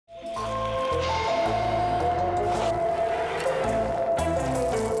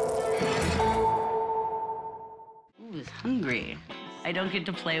I don't get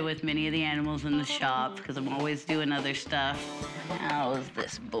to play with many of the animals in the shop because I'm always doing other stuff. How's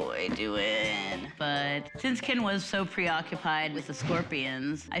this boy doing? But since Ken was so preoccupied with the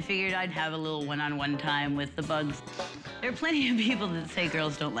scorpions, I figured I'd have a little one-on-one time with the bugs. There are plenty of people that say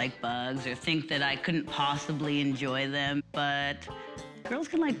girls don't like bugs or think that I couldn't possibly enjoy them, but girls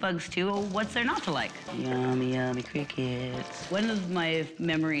can like bugs too. What's there not to like? Yummy, yummy crickets. One of my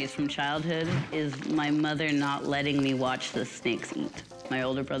memories from childhood is my mother not letting me watch the snakes eat. My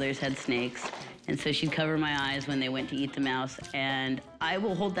older brothers had snakes, and so she'd cover my eyes when they went to eat the mouse, and I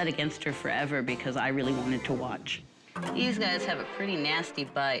will hold that against her forever because I really wanted to watch. These guys have a pretty nasty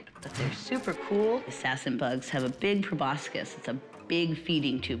bite, but they're super cool. Assassin bugs have a big proboscis. It's a big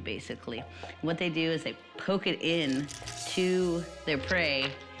feeding tube, basically. What they do is they poke it in to their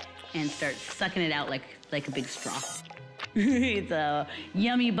prey and start sucking it out like a big straw. It's a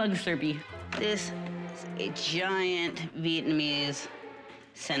yummy bug slurpee. This is a giant Vietnamese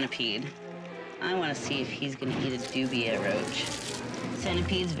centipede. I want to see if he's going to eat a dubia roach.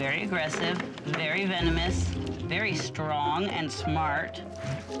 Centipede's very aggressive, very venomous, very strong and smart.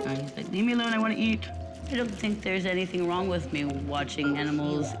 And he's like, leave me alone, I want to eat. I don't think there's anything wrong with me watching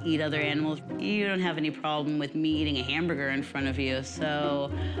animals eat other animals. You don't have any problem with me eating a hamburger in front of you, so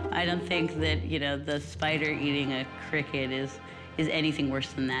I don't think that, you know, the spider eating a cricket is anything worse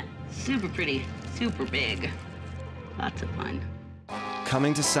than that. Super pretty, super big. Lots of fun.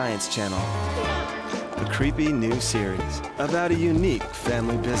 Coming to Science Channel, a creepy new series about a unique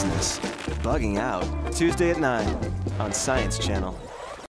family business. Bugging Out, Tuesday at 9 on Science Channel.